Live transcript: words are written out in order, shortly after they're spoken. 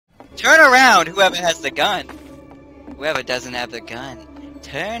Turn around, whoever has the gun. Whoever doesn't have the gun.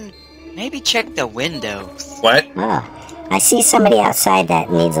 Turn. Maybe check the windows. What? Oh, I see somebody outside that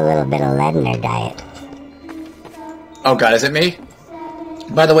needs a little bit of lead in their diet. Oh god, is it me?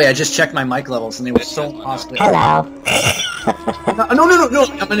 By the way, I just checked my mic levels and they were so possibly. Hello. No,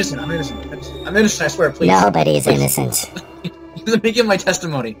 I'm innocent, I'm innocent, I swear, please. Nobody's innocent. Let me give my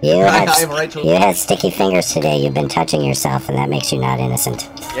testimony. You I have a right to... had sticky fingers today. You've been touching yourself, and that makes you not innocent.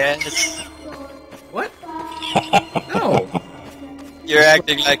 Yes. What? No. You're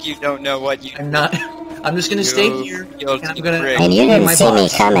acting like you don't know what you... I'm not. I'm just gonna stay here. And I'm gonna... And you didn't see me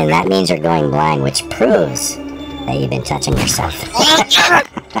coming. That means you're going blind, which proves that you've been touching yourself.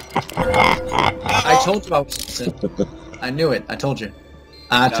 I told you I was innocent. I knew it. I told you.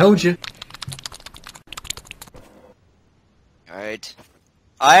 I told you. Alright.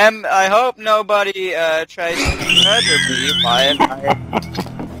 I hope nobody tries to murder me while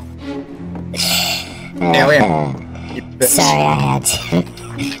Sorry, I had to.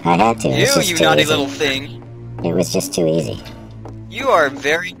 I had to. You naughty little thing. It was just too easy. You are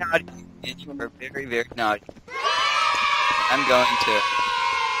very naughty, and you are very, very naughty. I'm going to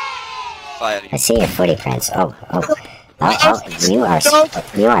file you. I see your footy prints. Oh, you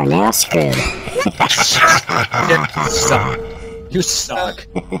are now screwed. You suck.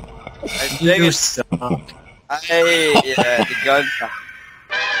 You suck. The gun.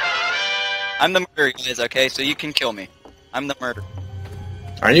 I'm the murderer, guys, okay? So you can kill me. I'm the murderer.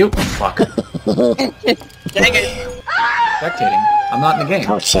 Are you? Fuck. Dang it! Spectating. I'm not in the game.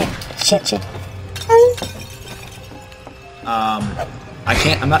 Oh, shit. I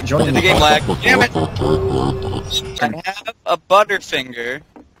can't, I'm not joining The game lag. Damn it! I have a Butterfinger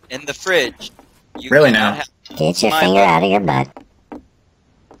in the fridge. You really now? Get your finger out of your butt.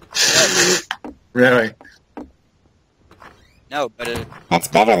 Really? No, but that's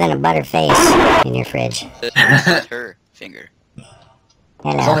better than a butter face in your fridge. It's her finger.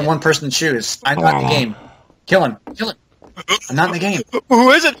 Hello. There's only one person to choose. I'm not in the game. Kill him. Kill him. I'm not in the game.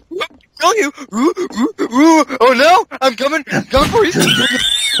 Who is it? Kill you! Oh no! I'm coming! Come for you!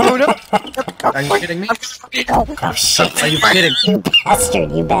 Oh no! Are you kidding me? Oh shit! Are you kidding? You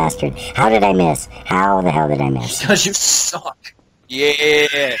bastard! How did I miss? How the hell did I miss? Because you suck.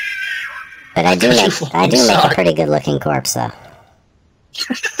 Yeah. But I do make a pretty good looking corpse though.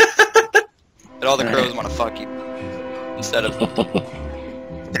 But all the crows want to fuck you instead of.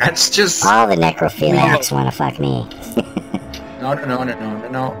 That's just... All the necrophiliacs want to fuck me. No.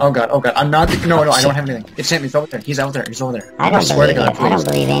 Oh god. I'm not... No, I don't have anything. It's him. He's over there. He's out there. I don't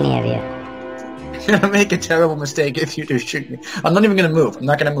believe any of you. You're gonna make a terrible mistake if you do shoot me. I'm not even gonna move. I'm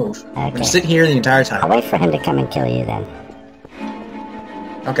not gonna move. Okay. I'm gonna sit here the entire time. I'll wait for him to come and kill you then.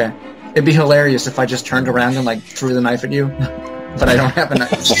 Okay. It'd be hilarious if I just turned around and, like, threw the knife at you. But I don't have a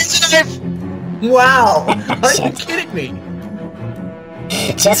knife. Wow! Are you kidding me?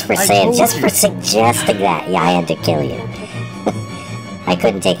 Just for suggesting that, yeah, I had to kill you. I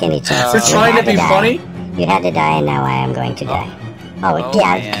couldn't take any chances. For trying to be funny? You had to die, and now I am going to die. Oh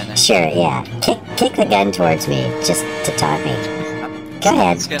yeah, man. Sure, yeah. Kick the gun towards me, just to taunt me. Go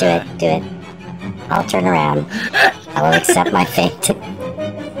ahead, do it. I'll turn around. I will accept my fate.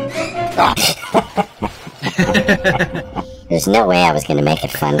 There's no way I was going to make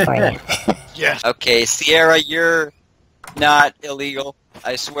it fun for you. Yeah. Okay, Sierra, you're not illegal.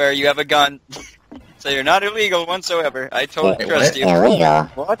 I swear you have a gun. So you're not illegal whatsoever. I totally trust you. Illegal?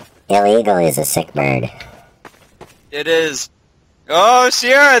 What? Illegal is a sick bird. It is. Oh,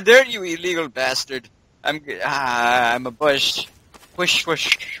 Sierra, there you illegal bastard. I'm a bush. Whoosh.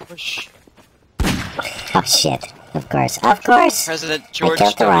 Oh shit. Of course. President George I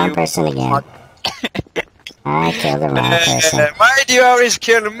killed the wrong person again. I killed the wrong person. Why do you always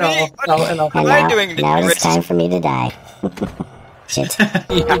kill me? No. What am I doing? Now it's time for me to die. Shit.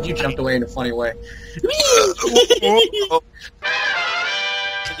 You jumped away in a funny way. The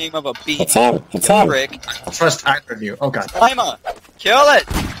name of a beat. It's him. I trust either of you. Oh god. Lima, kill it!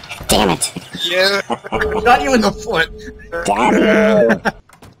 Damn it. Yeah. Got you in the foot. Damn you.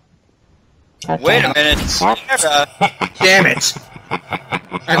 Okay. Wait a minute, Sierra. Damn it.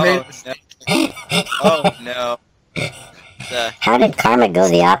 Oh no. How did karma go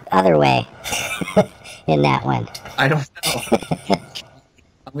the other way in that one? I don't know.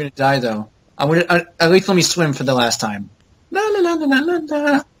 I'm gonna die though. At least let me swim for the last time. La la la la la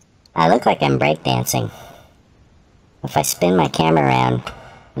la. I look like I'm breakdancing. If I spin my camera around,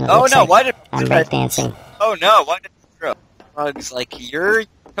 oh no! Why did I'm breakdancing? Oh no! Why did you throw bugs like you're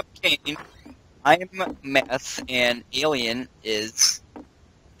cocaine? I'm meth, and alien is.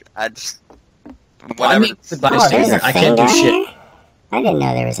 Whatever. I can't do shit. I didn't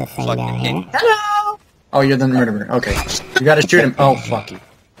know there was a thing down here. Hello! Oh, you're the murderer. Okay. You gotta shoot him. Oh, fuck you.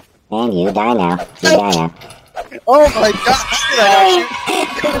 And you die now. You die now. Oh my god! How did I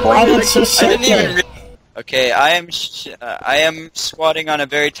not shoot? Why did you shoot I didn't me? even. Okay, I am squatting on a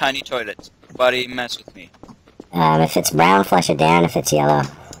very tiny toilet. Buddy, mess with me. If it's brown, flush it down. If it's yellow,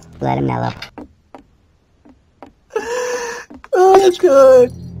 let it mellow. Oh, that's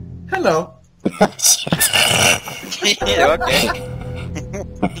good. Hello. Yeah, okay.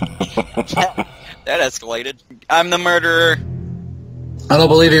 That escalated. I'm the murderer. I don't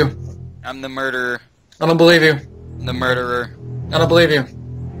believe you. I'm the murderer. I don't believe you. I'm the murderer. I don't believe you.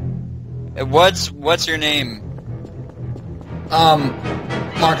 What's your name?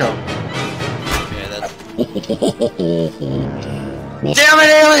 Marco. Yeah, that's... Mr. Damn it,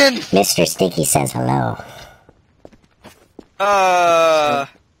 alien! Mr. Sticky says hello.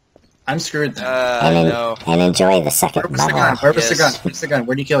 I'm screwed then. No. And enjoy the second Where was the gun? bubble. Where was the Yes. gun? Where's the gun?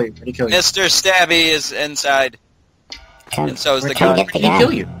 Where'd he kill you? Where'd he kill you? Mr. Stabby is inside. And so is the come gun. get the Where'd he gun.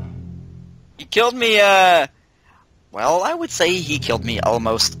 kill you? He killed me, well, I would say he killed me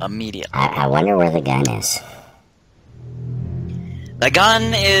almost immediately. I wonder where the gun is. The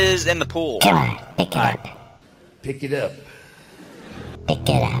gun is in the pool. Come on, pick it up. Pick it up. Pick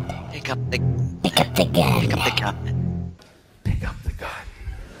it up. Pick up the Pick up the gun. gun. Pick up the gun.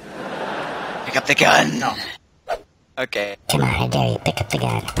 Pick up the gun. No. Okay. Come on, I dare you, pick up the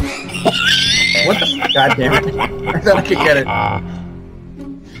gun. What the fuck? God damn it. I thought I could get it.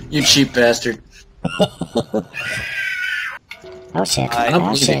 You cheap bastard. Oh shit. I don't Oh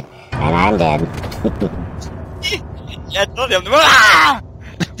believe shit. And I'm dead. Yeah, I told him. Ah!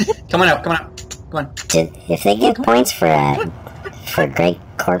 Come on out. Come on out. Come on. If they get points for great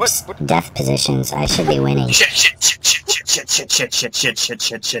corpse death positions, I should be winning. Shit, shit, shit, shit, shit, shit, shit, shit, shit, shit,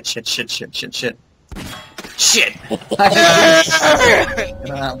 shit, shit, shit, shit, shit, shit, shit. Shit.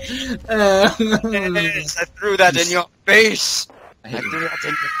 Yes, I threw that in your face. I I hate threw you. that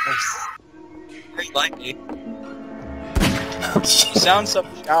in your face. Very likely. Oh shit. You sound so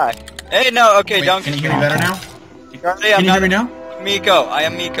shy. Hey, no, okay, Wait, don't. can you hear me better now? Charlie, Can I'm you hear me not now? Miko. I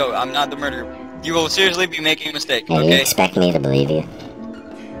am Miko. I'm not the murderer. You will seriously be making a mistake, Hey, you okay? expect me to believe you?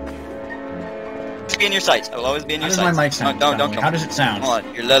 To be in your sights. I will always be in How your does my sights. mic sound? No, don't How come. does it sound? Hold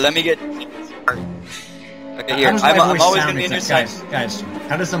on. Here, let me get... Okay, here. How does my I'm voice always sound going to be in your exact- sights Guys,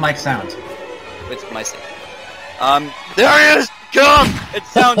 how does the mic sound? with my stick. There he is! Come! It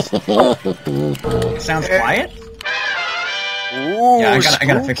sounds... It sounds quiet? Ooh, Yeah, I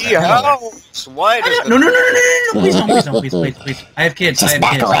gotta fix spooky that. house. Why does No, no, no, no, no, no, no, please don't, please don't, please, please, please. I have kids, Just I have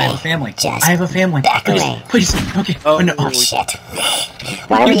back kids, away. I have a family. Just I have a family. back Please, away. please, okay. Oh, no. Oh shit.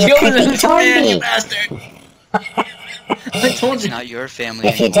 Why were You you killed creeping this toward man, you me? bastard! I told It's you. not your family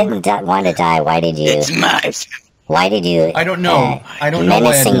If you anymore. didn't want to die, why did you? It's my family. Why did you? I don't know. I don't know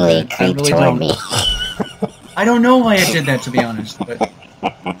why I did menacingly that. I creep really toward don't. me. I don't know why I did that, to be honest, but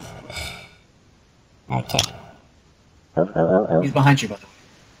Okay. Oh. he's behind you, brother.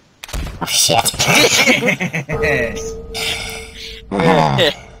 Oh shit.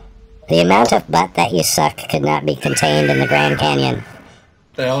 What The amount of butt that you suck could not be contained in the Grand Canyon.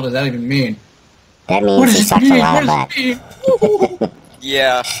 the hell does that even mean? That What means does you it sucked mean? a lot What of does it butt. mean?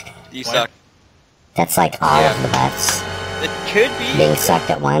 Yeah, you What? suck. That's like all Yeah. of the butts It could be. being sucked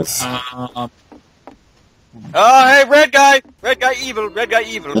at once. Oh, hey, red guy! Red guy evil! Red guy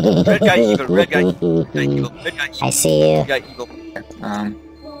evil! Red guy evil! Red guy evil! Red guy evil! Red guy evil! I see you. Red guy evil!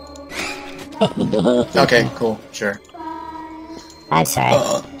 Okay, cool, sure. I'm sorry.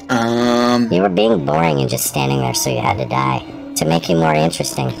 You were being boring and just standing there, so you had to die to make you more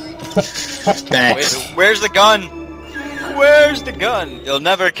interesting. Thanks. Where's the gun? Where's the gun? You'll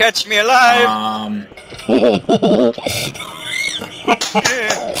never catch me alive!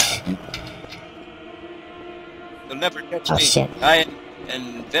 You'll never catch Oh, me. shit. I am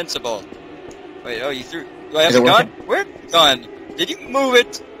invincible. Wait, oh, you threw... Do I have Is the it gun? working? Where's the gun? Did you move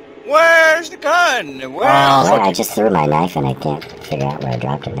it? Where's the gun? Where's, Well, I just threw my knife and I can't figure out where I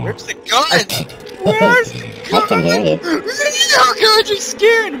dropped it now. where's the gun? Where's the gun? I can hear you. Oh god, you're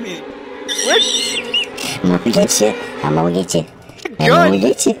scaring me. Where's I'm gonna get you. I'm gonna get you. I'm gun? gonna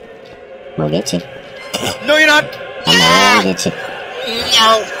get you. I'm gonna get you. No, you're not. I'm gonna get you.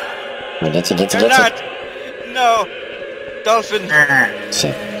 No, I'm gonna get you. Get you. you're Get not. No. Dolphin. you.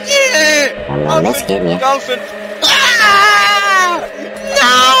 Shit. Yeah. I'm gonna miss getting you. Dolphin. Ah!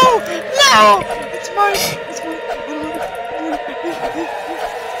 No! No! It's mine. It's mine.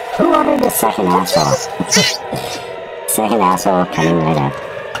 Who ordered the second asshole? Second asshole coming right up.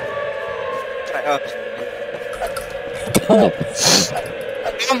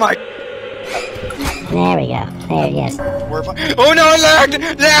 Oh my. There we go. There he is. Oh no, lag!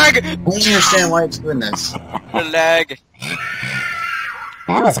 Lag! I don't understand why it's doing this. The lag.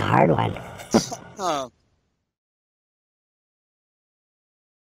 That was a hard one. Oh.